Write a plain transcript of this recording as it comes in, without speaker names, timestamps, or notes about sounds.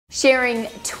sharing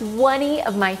 20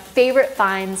 of my favorite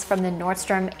finds from the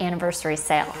Nordstrom anniversary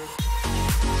sale.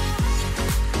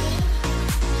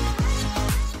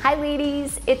 Hi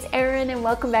ladies, it's Erin and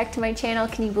welcome back to my channel.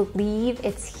 Can you believe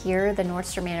it's here, the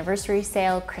Nordstrom anniversary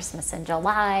sale, Christmas in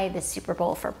July, the Super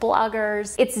Bowl for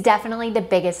bloggers. It's definitely the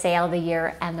biggest sale of the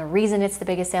year, and the reason it's the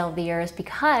biggest sale of the year is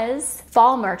because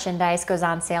fall merchandise goes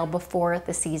on sale before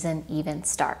the season even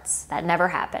starts. That never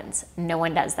happens. No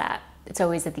one does that. It's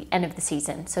always at the end of the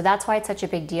season. So that's why it's such a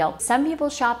big deal. Some people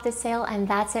shop this sale and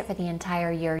that's it for the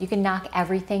entire year. You can knock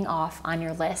everything off on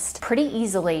your list pretty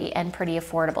easily and pretty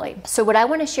affordably. So what I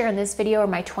want to share in this video are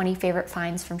my 20 favorite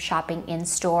finds from shopping in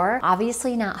store.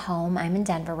 Obviously not home. I'm in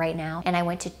Denver right now, and I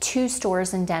went to 2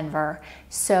 stores in Denver.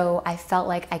 So I felt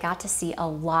like I got to see a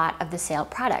lot of the sale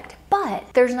product.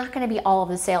 But there's not going to be all of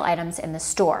the sale items in the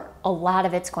store. A lot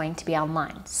of it's going to be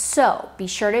online. So be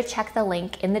sure to check the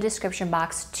link in the description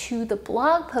box to the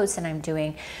blog post that I'm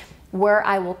doing, where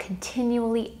I will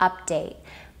continually update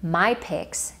my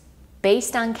picks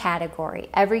based on category.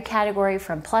 Every category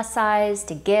from plus size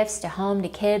to gifts to home to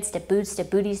kids to boots to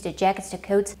booties to jackets to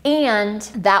coats. And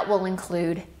that will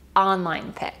include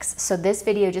online picks. So this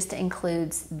video just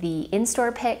includes the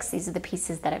in-store picks. These are the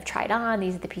pieces that I've tried on.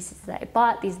 These are the pieces that I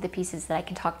bought. These are the pieces that I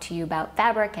can talk to you about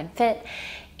fabric and fit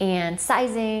and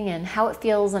sizing and how it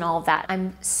feels and all of that.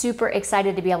 I'm super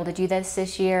excited to be able to do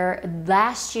this year.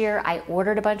 Last year I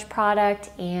ordered a bunch of product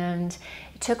and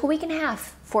it took a week and a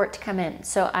half for it to come in.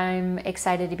 So I'm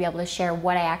excited to be able to share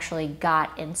what I actually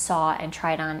got and saw and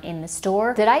tried on in the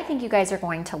store that I think you guys are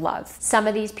going to love. Some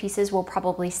of these pieces will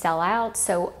probably sell out,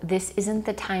 so this isn't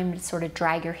the time to sort of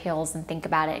drag your heels and think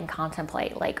about it and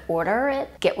contemplate. Like, order it,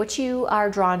 get what you are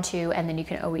drawn to, and then you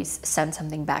can always send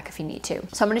something back if you need to.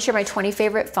 So I'm gonna share my 20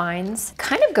 favorite finds,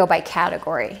 kind of go by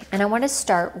category. And I wanna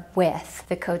start with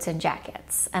the coats and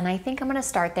jackets. And I think I'm gonna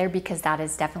start there because that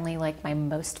is definitely like my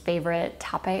most favorite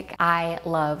topic. I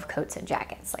love coats and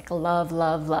jackets, like love,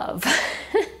 love, love.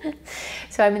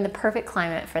 So I'm in the perfect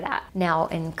climate for that. Now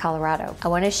in Colorado, I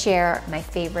want to share my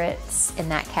favorites in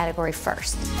that category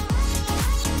first.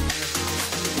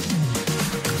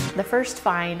 The first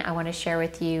find I want to share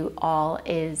with you all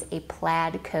is a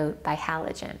plaid coat by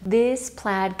Halogen. This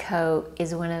plaid coat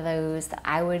is one of those that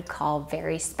I would call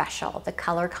very special. The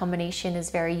color combination is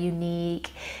very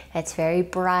unique. It's very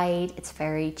bright. It's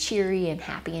very cheery and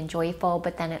happy and joyful,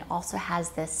 but then it also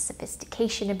has this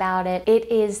sophistication about it. It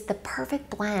is the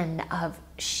perfect blend of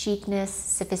chicness,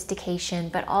 sophistication,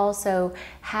 but also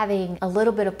having a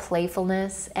little bit of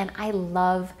playfulness. And I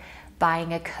love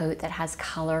buying a coat that has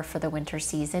color for the winter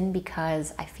season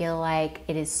because I feel like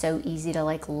it is so easy to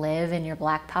like live in your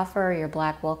black puffer or your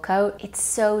black wool coat. It's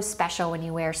so special when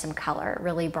you wear some color. It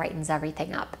really brightens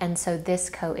everything up. And so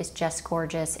this coat is just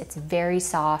gorgeous. It's very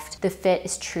soft. The fit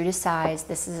is true to size.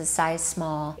 This is a size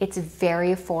small. It's very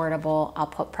affordable. I'll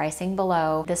put pricing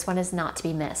below. This one is not to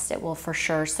be missed. It will for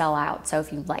sure sell out. So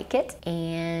if you like it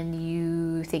and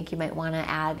you think you might want to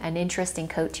add an interesting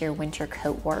coat to your winter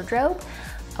coat wardrobe,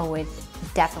 I would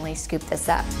definitely scoop this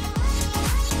up.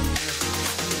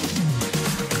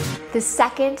 The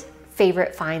second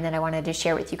favorite find that I wanted to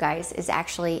share with you guys is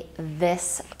actually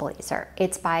this blazer.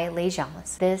 It's by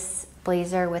LOUNGEWEAR. This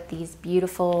blazer with these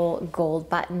beautiful gold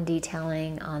button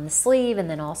detailing on the sleeve and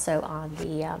then also on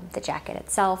the jacket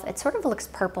itself. It sort of looks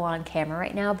purple on camera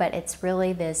right now, but it's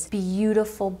really this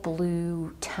beautiful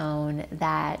blue tone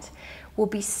that will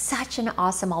be such an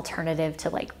awesome alternative to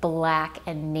like black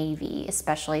and navy,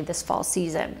 especially this fall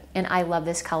season. And I love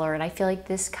this color, and I feel like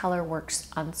this color works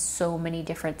on so many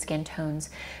different skin tones.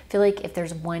 I feel like if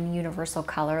there's one universal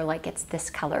color, like it's this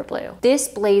color blue. This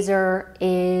blazer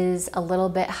is a little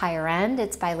bit higher end.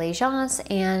 It's by LOUNGEWEAR,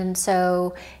 and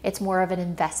so it's more of an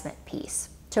investment piece.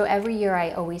 So every year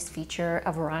I always feature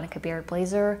a Veronica Beard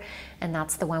blazer, and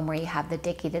that's the one where you have the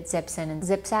dickie that zips in and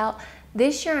zips out.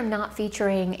 This year I'm not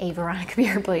featuring a Veronica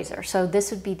Beard blazer, so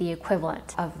this would be the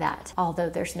equivalent of that. Although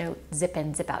there's no zip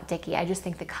in, zip out dickie. I just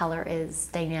think the color is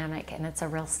dynamic and it's a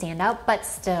real standout, but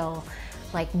still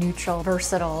like neutral,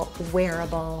 versatile,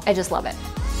 wearable. I just love it.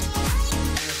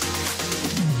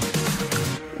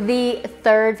 The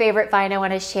third favorite find I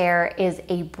want to share is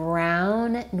a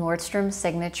brown Nordstrom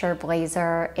signature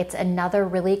blazer. It's another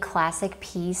really classic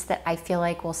piece that I feel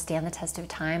like will stand the test of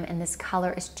time, and this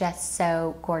color is just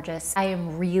so gorgeous. I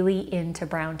am really into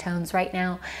brown tones right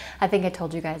now. I think I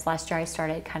told you guys last year I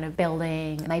started kind of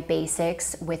building my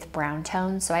basics with brown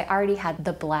tones, so I already had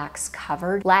the blacks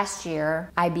covered. Last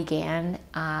year I began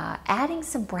adding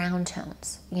some brown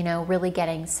tones, you know, really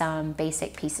getting some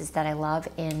basic pieces that I love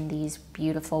in these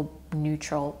beautiful beautiful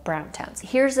neutral brown tones.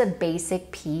 Here's a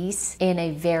basic piece in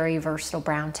a very versatile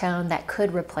brown tone that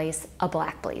could replace a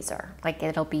black blazer. Like,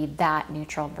 it'll be that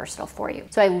neutral and versatile for you.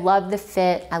 So I love the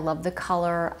fit, I love the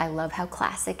color, I love how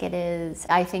classic it is.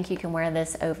 I think you can wear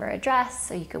this over a dress,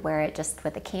 so you could wear it just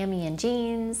with a cami and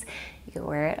jeans, you could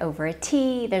wear it over a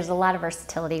tee. There's a lot of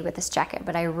versatility with this jacket,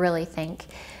 but I really think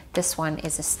this one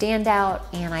is a standout,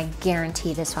 and I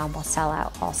guarantee this one will sell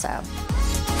out also.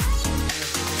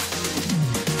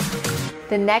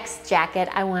 The next jacket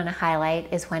I want to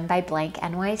highlight is one by Blank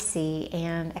NYC,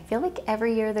 and I feel like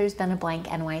every year there's been a Blank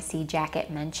NYC jacket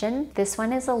mentioned. This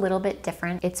one is a little bit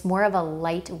different. It's more of a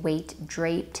lightweight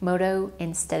draped moto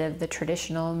instead of the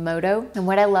traditional moto. And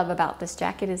what I love about this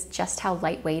jacket is just how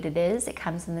lightweight it is. It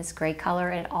comes in this gray color,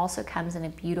 and it also comes in a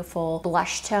beautiful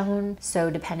blush tone. So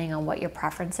depending on what your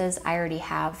preference is, I already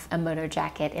have a moto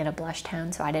jacket in a blush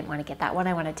tone, so I didn't want to get that one.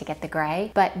 I wanted to get the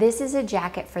gray. But this is a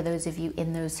jacket for those of you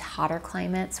in those hotter climates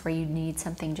where you need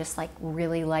something just like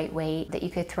really lightweight that you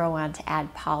could throw on to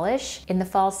add polish in the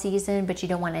fall season, but you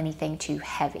don't want anything too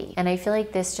heavy. And I feel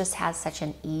like this just has such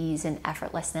an ease and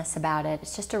effortlessness about it.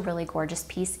 It's just a really gorgeous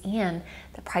piece, and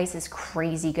the price is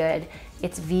crazy good.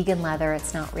 It's vegan leather,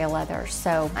 it's not real leather,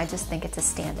 so I just think it's a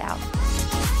standout.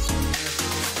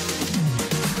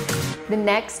 The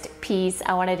next piece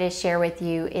I wanted to share with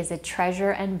you is a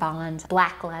Treasure and Bond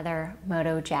black leather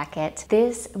moto jacket.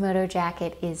 This moto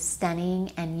jacket is stunning,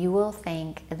 and you will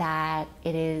think that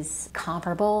it is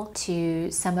comparable to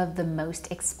some of the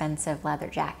most expensive leather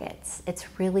jackets.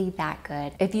 It's really that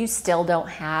good. If you still don't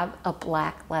have a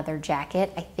black leather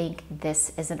jacket, I think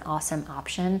this is an awesome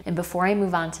option. And before I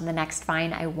move on to the next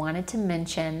find, I wanted to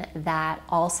mention that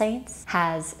All Saints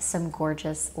has some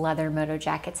gorgeous leather moto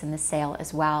jackets in the sale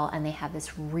as well, and they have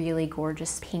this really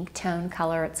gorgeous pink tone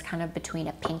color. It's kind of between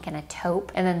a pink and a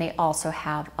taupe, and then they also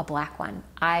have a black one.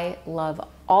 I love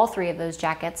all three of those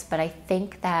jackets, but I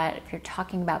think that if you're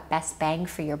talking about best bang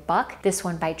for your buck, this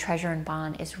one by Treasure and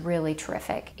Bond is really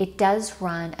terrific. It does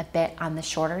run a bit on the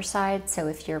shorter side, so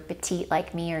if you're petite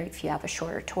like me, or if you have a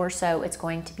shorter torso, it's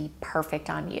going to be perfect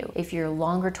on you. If you're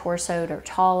longer torsoed or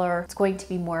taller, it's going to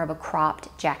be more of a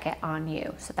cropped jacket on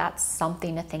you. So that's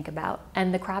something to think about.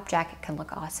 And the crop jacket can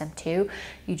look awesome too.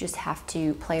 You just have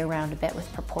to play around a bit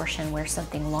with proportion, wear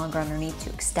something longer underneath to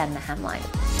extend the hemline.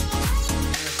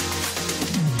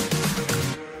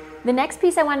 The next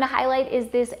piece I wanted to highlight is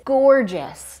this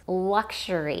gorgeous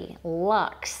luxury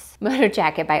luxe moto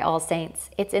jacket by All Saints.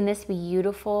 It's in this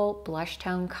beautiful blush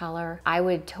tone color. I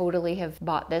would totally have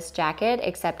bought this jacket,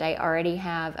 except I already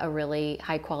have a really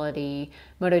high quality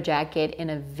moto jacket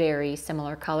in a very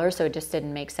similar color, so it just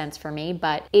didn't make sense for me.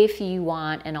 But if you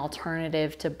want an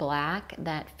alternative to black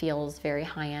that feels very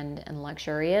high-end and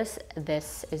luxurious,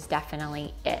 this is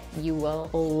definitely it. You will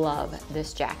love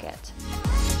this jacket.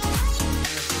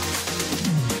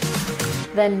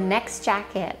 The next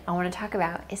jacket I want to talk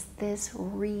about is this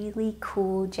really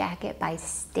cool jacket by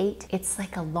State. It's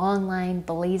like a long line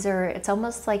blazer. It's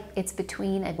almost like it's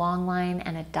between a long line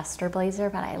and a duster blazer,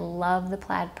 but I love the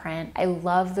plaid print. I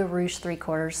love the ruche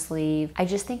 3/4 sleeve. I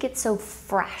just think it's so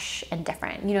fresh and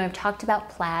different. You know, I've talked about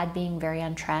plaid being very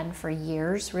on trend for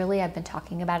years. Really, I've been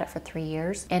talking about it for 3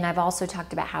 years. And I've also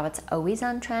talked about how it's always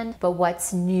on trend, but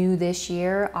what's new this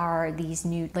year are these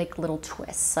new like little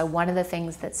twists. So one of the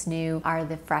things that's new are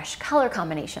the fresh color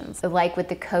combinations, like with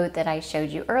the coat that I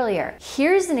showed you earlier.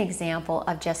 Here's an example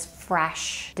of just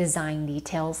fresh design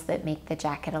details that make the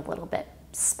jacket a little bit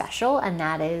special, and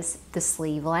that is the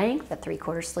sleeve length, the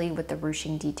 3/4 sleeve with the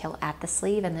ruching detail at the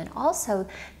sleeve, and then also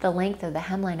the length of the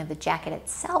hemline of the jacket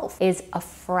itself is a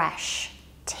fresh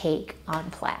take on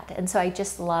plaid. And so I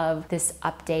just love this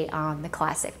update on the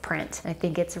classic print. I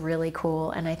think it's really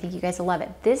cool, and I think you guys will love it.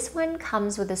 This one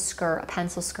comes with a skirt, a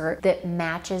pencil skirt that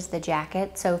matches the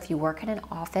jacket. So if you work in an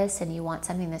office and you want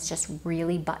something that's just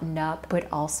really buttoned up but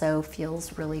also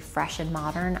feels really fresh and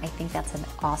modern, I think that's an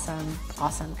awesome,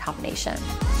 awesome combination.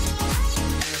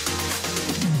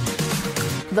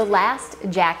 The last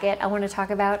jacket I want to talk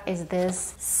about is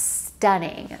this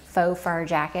stunning faux fur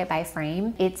jacket by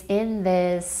Frame. It's in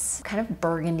this kind of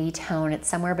burgundy tone. It's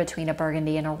somewhere between a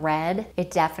burgundy and a red. It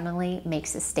definitely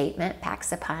makes a statement,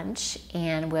 packs a punch,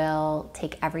 and will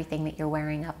take everything that you're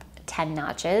wearing up 10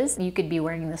 notches. You could be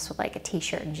wearing this with like a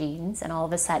t-shirt and jeans and all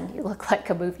of a sudden you look like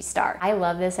a movie star. I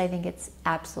love this. I think it's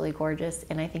absolutely gorgeous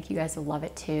and I think you guys will love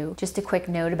it too. Just a quick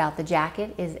note about the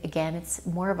jacket is, again, it's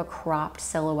more of a cropped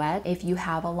silhouette. If you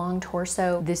have a long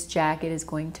torso, this jacket is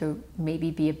going to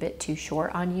maybe be a bit too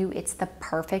short on you. It's the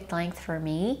perfect length for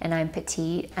me and I'm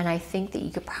petite, and I think that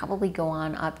you could probably go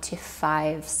on up to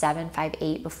 5'7",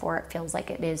 5'8" before it feels like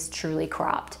it is truly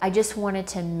cropped. I just wanted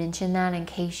to mention that in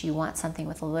case you want something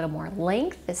with a little more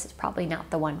length. This is probably not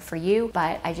the one for you,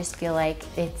 but I just feel like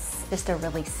it's just a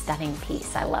really stunning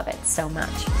piece. I love it so much.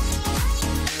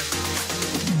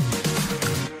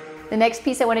 The next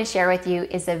piece I want to share with you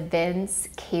is a Vince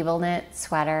cable knit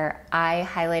sweater. I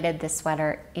highlighted this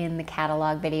sweater in the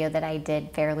catalog video that I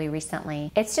did fairly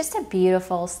recently. It's just a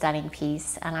beautiful, stunning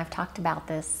piece, and I've talked about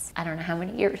this, I don't know how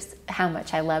many years, how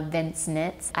much I love Vince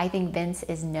knits. I think Vince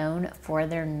is known for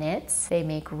their knits. They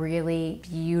make really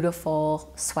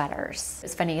beautiful sweaters.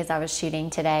 It's funny because I was shooting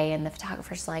today and the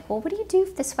photographer's like, well, what do you do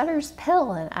if the sweaters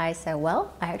pill? And I said,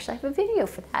 well, I actually have a video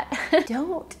for that.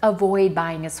 Don't avoid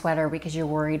buying a sweater because you're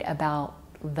worried about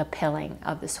the pilling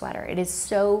of the sweater. It is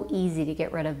so easy to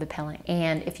get rid of the pilling.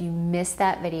 And if you missed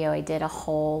that video, I did a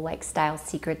whole like style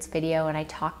secrets video and I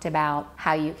talked about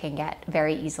how you can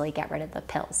very easily get rid of the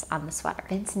pills on the sweater.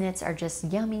 Vince knits are just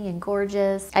yummy and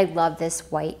gorgeous. I love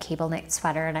this white cable knit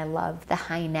sweater and I love the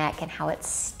high neck and how it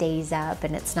stays up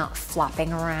and it's not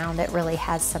flopping around. It really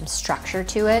has some structure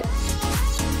to it.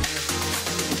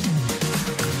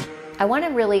 I want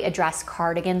to really address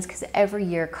cardigans because every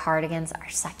year cardigans are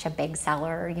such a big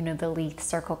seller. You know, the Leith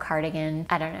Circle cardigan,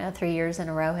 I don't know, 3 years in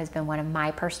a row has been one of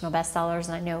my personal bestsellers,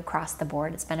 and I know across the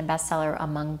board it's been a bestseller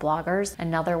among bloggers.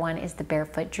 Another one is the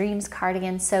Barefoot Dreams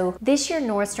cardigan. So this year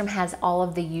Nordstrom has all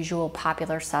of the usual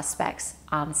popular suspects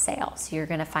on sale. So you're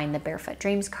gonna find the Barefoot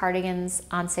Dreams cardigans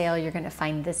on sale. You're gonna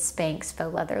find the Spanx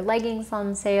faux leather leggings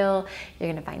on sale. You're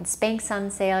gonna find Spanx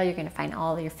on sale. You're gonna find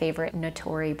all your favorite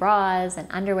Notori bras and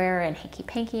underwear and hanky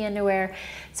panky underwear.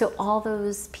 So all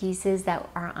those pieces that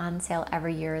are on sale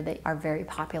every year that are very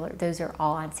popular, those are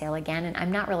all on sale again. And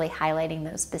I'm not really highlighting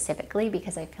those specifically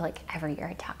because I feel like every year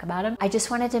I talk about them. I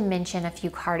just wanted to mention a few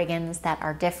cardigans that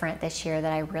are different this year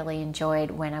that I really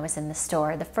enjoyed when I was in the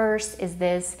store. The first is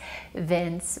this Vince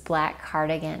black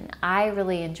cardigan. I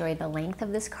really enjoy the length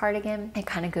of this cardigan. It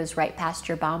kind of goes right past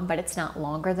your bum, but it's not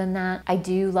longer than that. I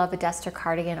do love a duster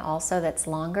cardigan also that's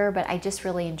longer, but I just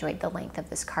really enjoyed the length of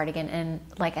this cardigan. And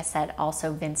like I said,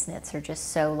 also Vince knits are just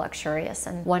so luxurious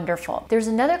and wonderful. There's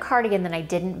another cardigan that I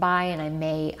didn't buy and I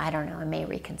may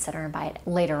reconsider and buy it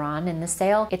later on in the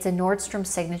sale. It's a Nordstrom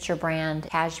signature brand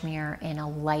cashmere in a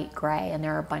light gray, and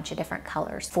there are a bunch of different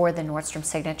colors for the Nordstrom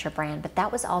signature brand, but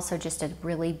that was also just a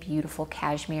really beautiful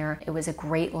cashmere. It was a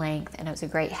great length and it was a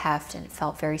great heft and it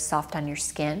felt very soft on your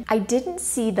skin. I didn't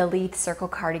see the Leith Circle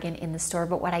cardigan in the store,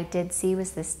 but what I did see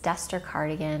was this duster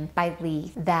cardigan by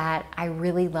Leith that I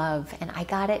really love, and I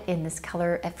got it in this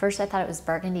color. At first I thought it was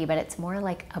burgundy, but it's more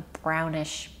like a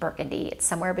brownish burgundy. It's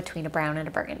somewhere between a brown and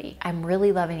a burgundy. I'm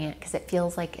really loving it because it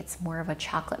feels like it's more of a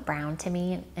chocolate brown to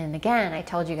me. And again, I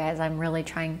told you guys I'm really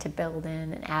trying to build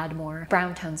in and add more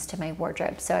brown tones to my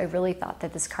wardrobe. So I really thought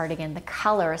that this cardigan, the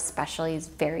color especially, is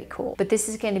very cool. But this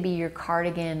is going to be your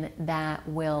cardigan that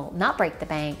will not break the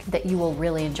bank, that you will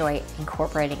really enjoy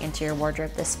incorporating into your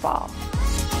wardrobe this fall.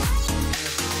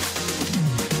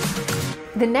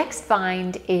 The next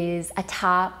find is a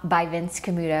top by Vince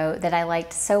Camuto that I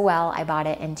liked so well. I bought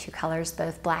it in two colors,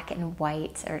 both black and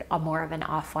white, or more of an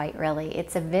off-white really.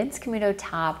 It's a Vince Camuto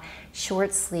top,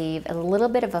 short sleeve, a little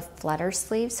bit of a flutter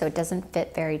sleeve, so it doesn't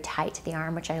fit very tight to the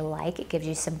arm, which I like. It gives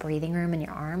you some breathing room in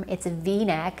your arm. It's a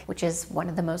V-neck, which is one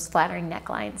of the most flattering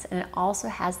necklines, and it also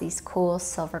has these cool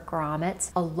silver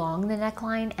grommets along the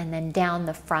neckline and then down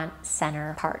the front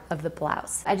center part of the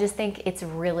blouse. I just think it's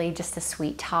really just a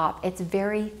sweet top. It's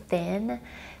very thin,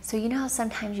 so you know how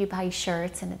sometimes you buy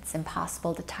shirts and it's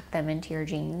impossible to tuck them into your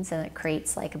jeans and it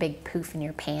creates like a big poof in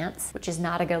your pants, which is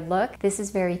not a good look. This is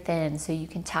very thin, so you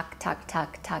can tuck, tuck,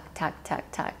 tuck, tuck, tuck, tuck,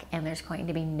 tuck, and there's going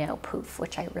to be no poof,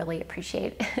 which I really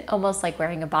appreciate. Almost like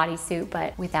wearing a bodysuit,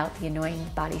 but without the annoying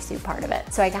bodysuit part of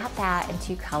it. So I got that in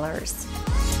two colors.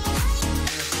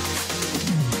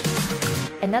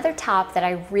 Another top that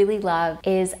I really love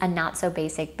is a not so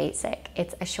basic basic.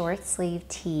 It's a short sleeve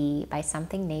tee by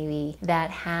Something Navy that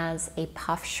has a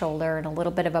puff shoulder and a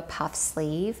little bit of a puff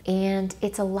sleeve. And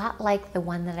it's a lot like the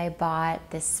one that I bought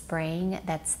this spring.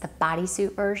 That's the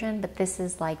bodysuit version, but this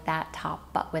is like that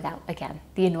top, but without, again,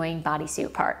 the annoying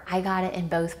bodysuit part. I got it in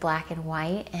both black and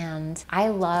white, and I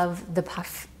love the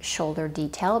puff shoulder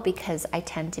detail because I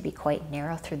tend to be quite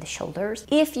narrow through the shoulders.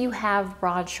 If you have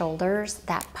broad shoulders,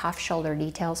 that puff shoulder detail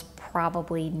details,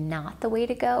 probably not the way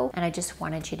to go. And I just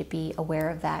wanted you to be aware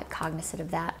of that, cognizant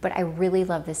of that. But I really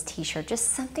love this t-shirt,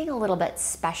 just something a little bit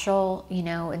special, you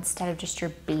know, instead of just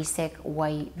your basic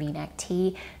white V-neck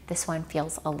tee. This one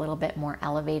feels a little bit more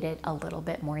elevated, a little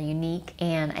bit more unique,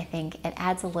 and I think it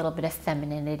adds a little bit of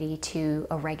femininity to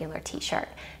a regular t-shirt.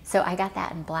 So I got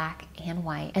that in black and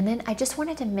white. And then I just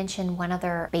wanted to mention one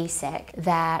other basic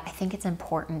that I think it's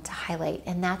important to highlight,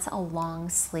 and that's a long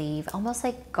sleeve, almost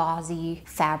like gauzy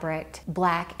fabric,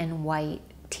 black and white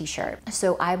t-shirt.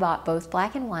 So I bought both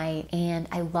black and white, and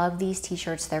I love these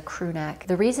t-shirts. They're crew neck.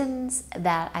 The reasons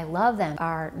that I love them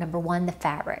are, number one, the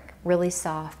fabric, really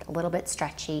soft, a little bit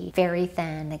stretchy, very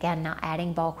thin. Again, not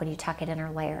adding bulk when you tuck it in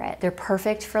or layer it. They're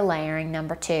perfect for layering.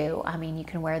 Number two, I mean, you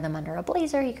can wear them under a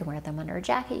blazer, you can wear them under a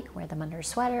jacket, you can wear them under a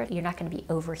sweater. You're not going to be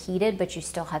overheated, but you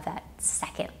still have that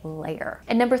second layer.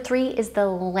 And number three is the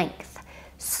length.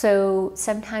 So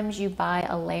sometimes you buy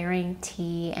a layering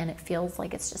tee and it feels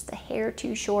like it's just a hair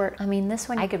too short. I mean, this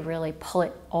one, I could really pull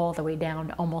it all the way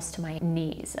down almost to my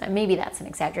knees. Maybe that's an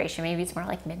exaggeration. Maybe it's more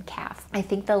like mid-calf. I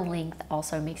think the length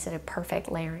also makes it a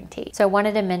perfect layering tee. So I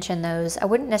wanted to mention those. I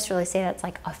wouldn't necessarily say that's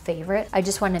like a favorite. I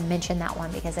just wanted to mention that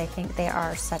one because I think they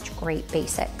are such great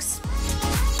basics.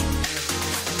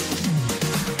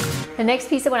 The next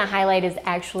piece I want to highlight is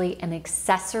actually an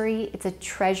accessory. It's a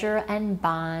Treasure and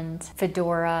Bond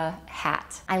fedora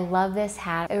hat. I love this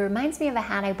hat. It reminds me of a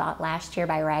hat I bought last year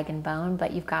by Rag & Bone,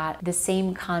 but you've got the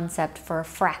same concept for a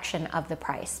fraction of the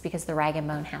price because the Rag &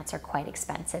 Bone hats are quite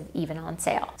expensive even on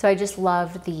sale. So I just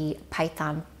love the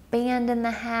python band in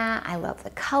the hat. I love the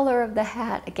color of the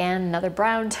hat. Again, another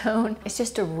brown tone. It's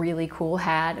just a really cool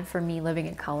hat. For me, living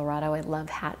in Colorado, I love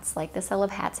hats like this. I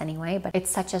love hats anyway, but it's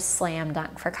such a slam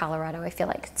dunk for Colorado, I feel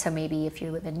like. So maybe if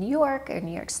you live in New York or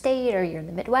New York State, or you're in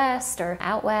the Midwest or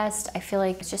out West, I feel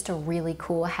like it's just a really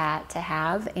cool hat to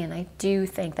have. And I do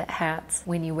think that hats,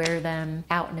 when you wear them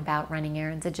out and about running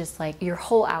errands, it just like your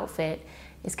whole outfit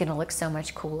is gonna look so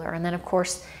much cooler. And then of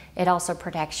course, it also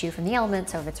protects you from the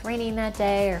elements. So if it's raining that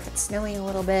day or if it's snowing a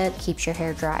little bit, keeps your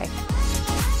hair dry.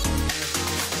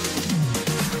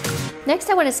 Next,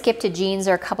 I want to skip to jeans.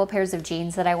 There are a couple pairs of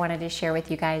jeans that I wanted to share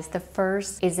with you guys. The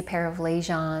first is a pair of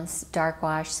Legence dark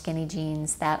wash skinny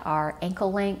jeans that are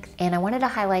ankle length. And I wanted to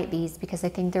highlight these because I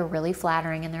think they're really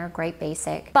flattering and they're a great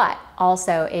basic. But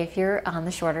also, if you're on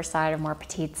the shorter side or more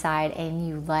petite side and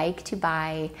you like to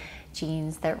buy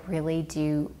jeans that really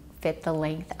do fit the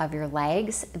length of your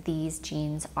legs, these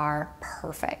jeans are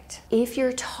perfect. If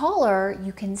you're taller,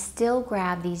 you can still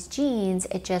grab these jeans.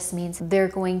 It just means they're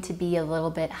going to be a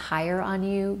little bit higher on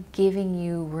you, giving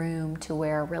you room to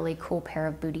wear a really cool pair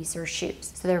of booties or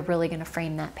shoes. So they're really gonna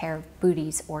frame that pair of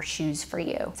booties or shoes for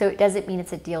you. So it doesn't mean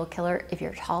it's a deal killer if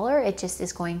you're taller, it just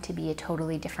is going to be a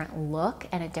totally different look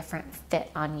and a different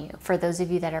fit on you. For those of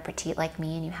you that are petite like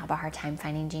me and you have a hard time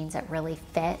finding jeans that really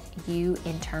fit you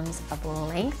in terms of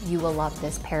length, you will love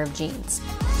this pair of jeans.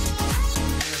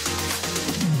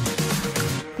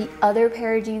 The other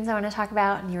pair of jeans I want to talk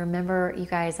about, and you remember, you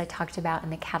guys, I talked about in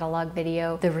the catalog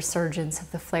video, the resurgence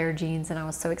of the flare jeans, and I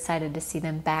was so excited to see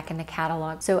them back in the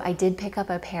catalog. So I did pick up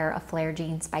a pair of flare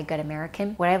jeans by Good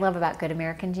American. What I love about Good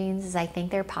American jeans is I think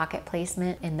their pocket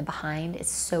placement in the behind is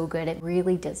so good. It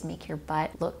really does make your butt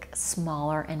look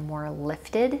smaller and more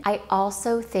lifted. I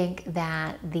also think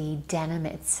that the denim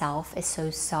itself is so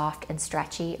soft and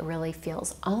stretchy. It really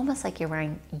feels almost like you're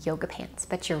wearing yoga pants,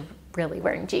 but you're really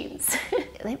wearing jeans.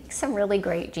 They make some really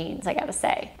great jeans, I gotta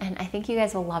say. And I think you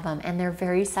guys will love them. And they're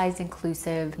very size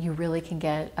inclusive. You really can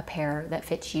get a pair that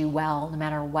fits you well, no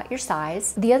matter what your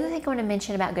size. The other thing I wanna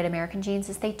mention about Good American jeans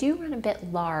is they do run a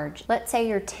bit large. Let's say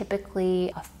you're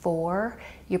typically a 4,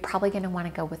 you're probably gonna wanna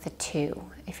go with a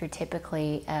 2. If you're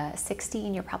typically a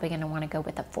 16, you're probably gonna wanna go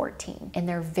with a 14. And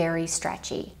they're very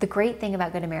stretchy. The great thing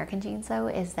about Good American jeans though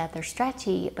is that they're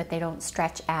stretchy, but they don't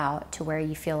stretch out to where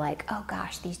you feel like, oh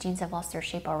gosh, these jeans have lost their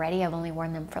shape already. I've only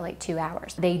worn them for like 2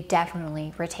 hours. They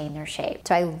definitely retain their shape.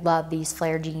 So I love these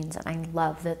flare jeans, and I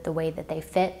love the way that they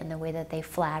fit and the way that they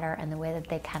flatter and the way that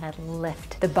they kind of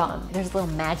lift the bum. There's a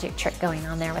little magic trick going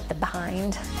on there with the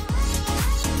behind.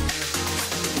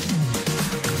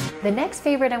 The next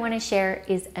favorite I want to share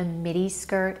is a midi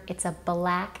skirt. It's a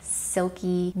black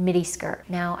silky midi skirt.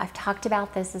 Now, I've talked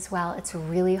about this as well. It's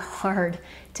really hard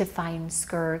to find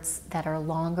skirts that are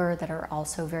longer, that are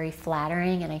also very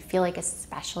flattering. And I feel like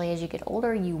especially as you get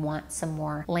older, you want some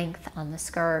more length on the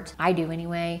skirt. I do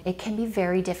anyway. It can be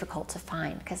very difficult to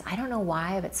find because I don't know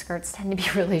why, but skirts tend to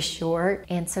be really short,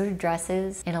 and so do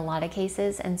dresses in a lot of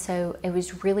cases. And so it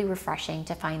was really refreshing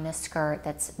to find this skirt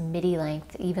that's midi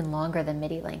length, even longer than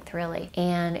midi length really.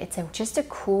 And it's just a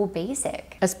cool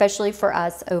basic, especially for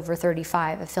us over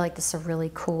 35. I feel like this is a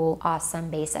really cool, awesome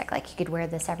basic. Like you could wear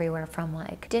this everywhere from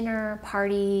like dinner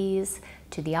parties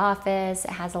to the office.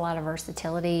 It has a lot of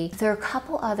versatility. There are a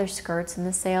couple other skirts in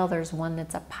the sale. There's one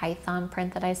that's a python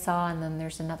print that I saw, and then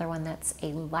there's another one that's a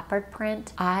leopard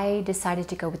print. I decided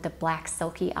to go with the black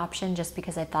silky option just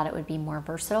because I thought it would be more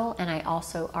versatile, and I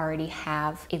also already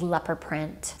have a leopard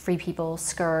print Free People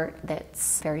skirt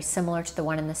that's very similar to the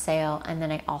one in the sale, and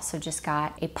then I also just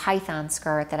got a python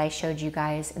skirt that I showed you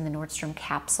guys in the Nordstrom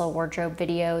capsule wardrobe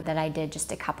video that I did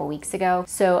just a couple weeks ago.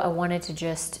 So I wanted to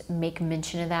just make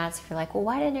mention of that. So if you're like, well,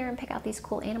 why didn't Erin pick out these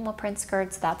cool animal print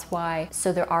skirts? That's why.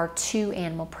 So there are 2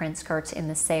 animal print skirts in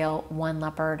the sale, one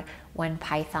leopard, one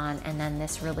python, and then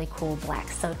this really cool black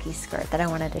silky skirt that I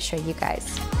wanted to show you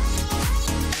guys.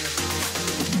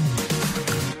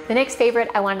 The next favorite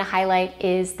I wanted to highlight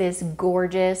is this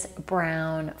gorgeous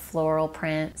brown floral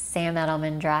print Sam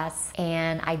Edelman dress.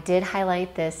 And I did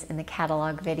highlight this in the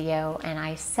catalog video, and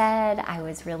I said I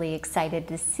was really excited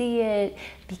to see it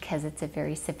because it's a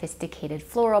very sophisticated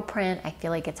floral print. I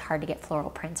feel like it's hard to get floral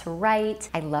prints right.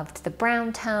 I loved the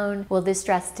brown tone. Well, this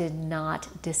dress did not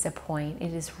disappoint.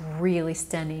 It is really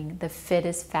stunning. The fit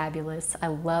is fabulous. I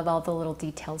love all the little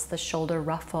details, the shoulder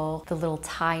ruffle, the little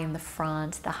tie in the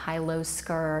front, the high-low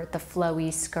skirt, the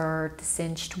flowy skirt, the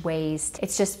cinched waist.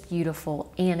 It's just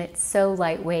beautiful, and it's so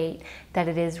lightweight that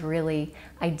it is really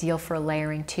ideal for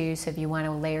layering too. So if you want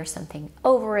to layer something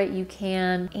over it, you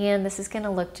can. And this is going to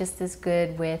look just as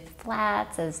good with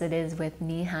flats as it is with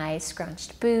knee-high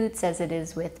scrunched boots, as it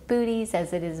is with booties,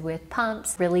 as it is with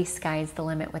pumps. Really sky's the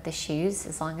limit with the shoes.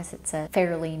 As long as it's a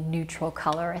fairly neutral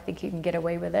color, I think you can get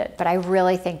away with it. But I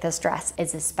really think this dress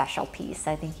is a special piece.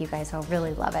 I think you guys will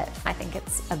really love it. I think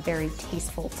it's a very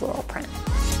tasteful floral print.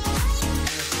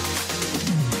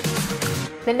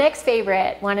 The next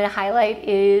favorite I wanted to highlight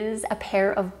is a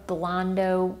pair of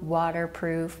Blondo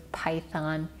waterproof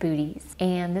python booties.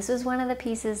 And this was one of the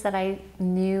pieces that I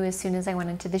knew as soon as I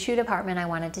went into the shoe department I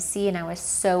wanted to see, and I was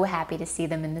so happy to see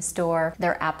them in the store.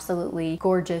 They're absolutely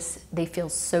gorgeous. They feel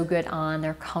so good on,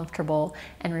 they're comfortable.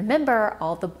 And remember,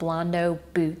 all the Blondo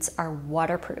boots are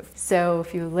waterproof. So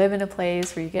if you live in a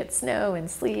place where you get snow and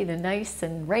sleet and ice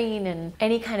and rain and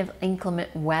any kind of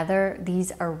inclement weather,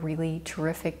 these are really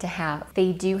terrific to have.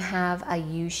 They do have a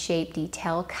U-shaped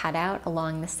detail cutout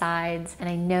along the sides, and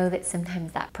I know that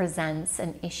sometimes that presents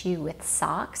an issue with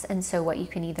socks, and so what you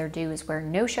can either do is wear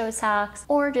no-show socks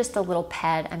or just a little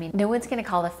ped. I mean, no one's gonna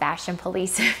call the fashion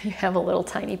police if you have a little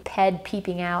tiny ped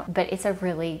peeping out, but it's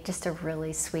just a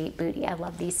really sweet booty. I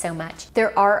love these so much.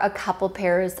 There are a couple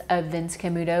pairs of Vince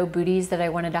Camuto booties that I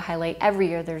wanted to highlight. Every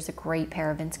year there's a great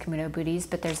pair of Vince Camuto booties,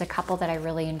 but there's a couple that I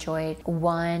really enjoyed.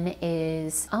 One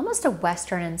is almost a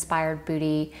Western inspired booty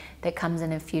that comes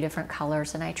in a few different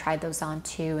colors, and I tried those on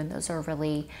too, and those are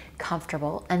really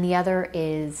comfortable. And the other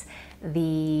is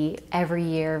every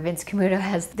year Vince Camuto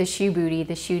has the shoe booty,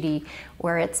 the shooty,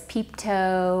 where it's peep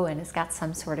toe and it's got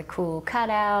some sort of cool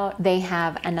cutout. They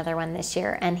have another one this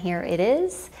year, and here it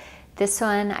is. This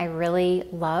one I really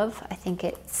love. I think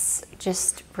it's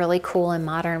just really cool and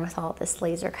modern with all this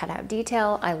laser cutout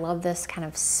detail. I love this kind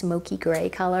of smoky gray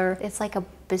color. It's like a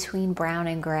between brown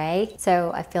and gray.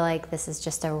 So I feel like this is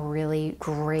just a really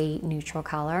great neutral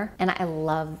color. And I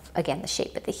love, again, the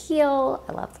shape of the heel.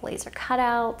 I love the laser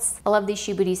cutouts. I love these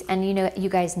shoe booties. And you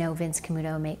guys know Vince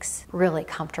Camuto makes really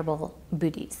comfortable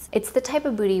booties. It's the type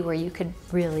of booty where you could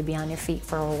really be on your feet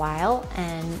for a while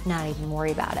and not even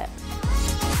worry about it.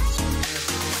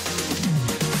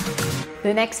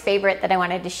 The next favorite that I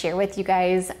wanted to share with you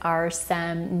guys are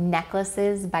some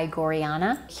necklaces by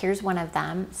Gorjana. Here's one of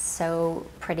them, so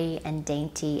pretty and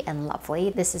dainty and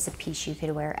lovely. This is a piece you could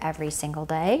wear every single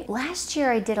day. Last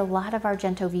year I did a lot of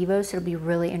Argento Vivo, so it'll be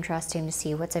really interesting to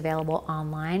see what's available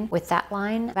online with that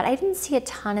line. But I didn't see a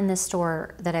ton in the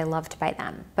store that I loved by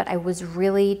them. But I was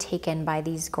really taken by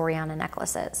these Gorjana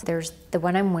necklaces. There's the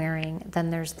one I'm wearing,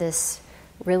 then there's this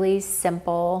really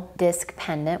simple disc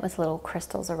pendant with little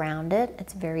crystals around it.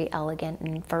 It's very elegant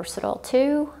and versatile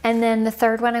too. And then the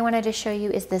third one I wanted to show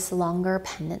you is this longer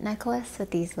pendant necklace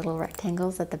with these little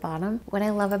rectangles at the bottom. What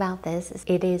I love about this is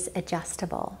it is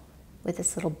adjustable. With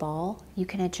this little ball, you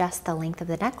can adjust the length of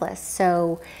the necklace.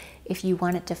 So if you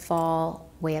want it to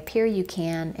fall way up here, you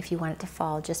can. If you want it to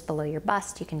fall just below your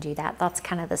bust, you can do that. That's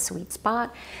kind of the sweet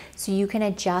spot. So you can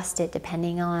adjust it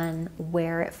depending on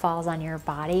where it falls on your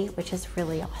body, which is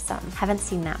really awesome. Haven't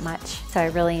seen that much, so I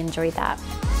really enjoyed that.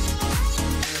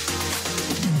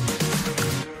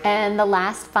 And the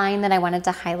last find that I wanted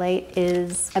to highlight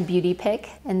is a beauty pick,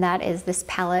 and that is this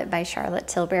palette by Charlotte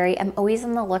Tilbury. I'm always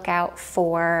on the lookout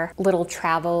for little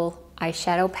travel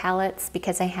eyeshadow palettes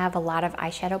because I have a lot of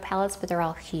eyeshadow palettes, but they're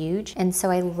all huge. And so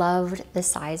I loved the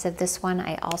size of this one.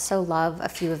 I also love a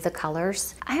few of the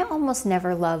colors. I almost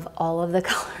never love all of the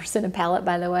colors in a palette,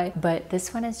 by the way, but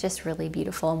this one is just really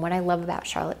beautiful. And what I love about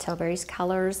Charlotte Tilbury's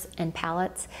colors and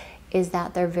palettes is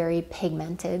that they're very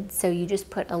pigmented. So you just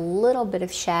put a little bit of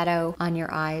shadow on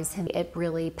your eyes and it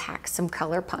really packs some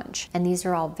color punch. And these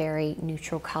are all very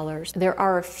neutral colors. There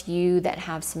are a few that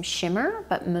have some shimmer,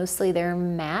 but mostly they're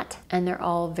matte and they're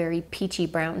all very peachy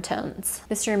brown tones.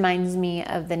 This reminds me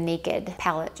of the Naked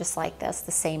palette, just like this,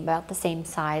 about the same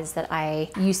size that I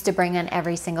used to bring on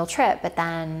every single trip, but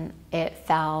then it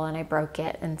fell and I broke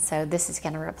it. And so this is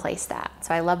gonna replace that.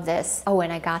 So I love this. Oh,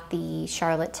 and I got the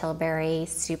Charlotte Tilbury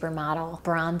Supermodel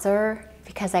bronzer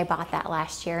because I bought that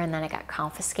last year and then it got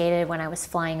confiscated when I was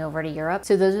flying over to Europe.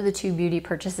 So those are the 2 beauty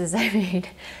purchases I made.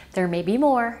 There may be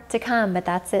more to come, but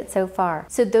that's it so far.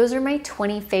 So those are my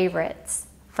 20 favorites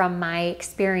from my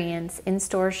experience in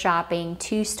store shopping,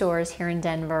 2 stores here in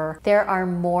Denver. There are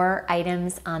more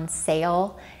items on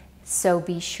sale, so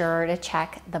be sure to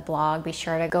check the blog. Be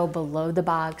sure to go below the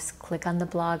box, click on the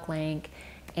blog link,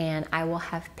 and I will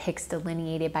have picks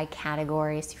delineated by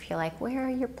categories. If you're like, where are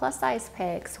your plus size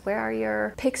picks? Where are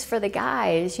your picks for the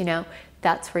guys? You know,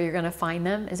 that's where you're gonna find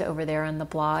them, is over there on the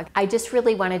blog. I just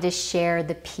really wanted to share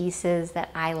the pieces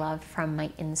that I loved from my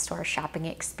in-store shopping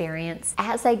experience.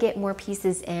 As I get more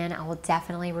pieces in, I will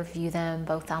definitely review them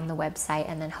both on the website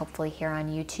and then hopefully here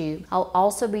on YouTube. I'll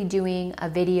also be doing a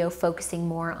video focusing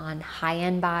more on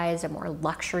high-end buys or more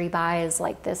luxury buys,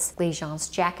 like this Legence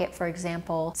jacket, for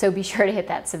example. So be sure to hit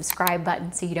that subscribe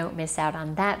button so you don't miss out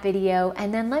on that video.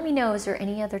 And then let me know, is there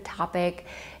any other topic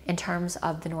in terms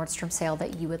of the Nordstrom sale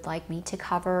that you would like me to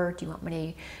cover? Do you want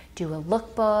me to do a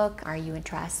lookbook? Are you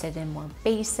interested in more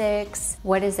basics?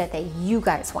 What is it that you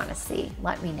guys want to see?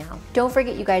 Let me know. Don't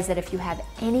forget, you guys, that if you have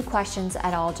any questions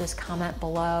at all, just comment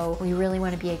below. We really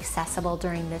want to be accessible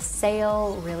during this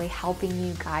sale, really helping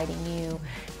you, guiding you,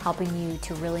 helping you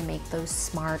to really make those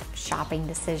smart shopping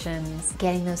decisions,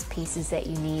 getting those pieces that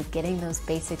you need, getting those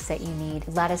basics that you need.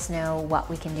 Let us know what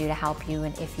we can do to help you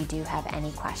and if you do have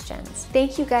any questions.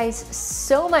 Thank you guys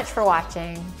so much for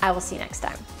watching. I will see you next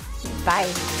time.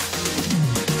 Bye.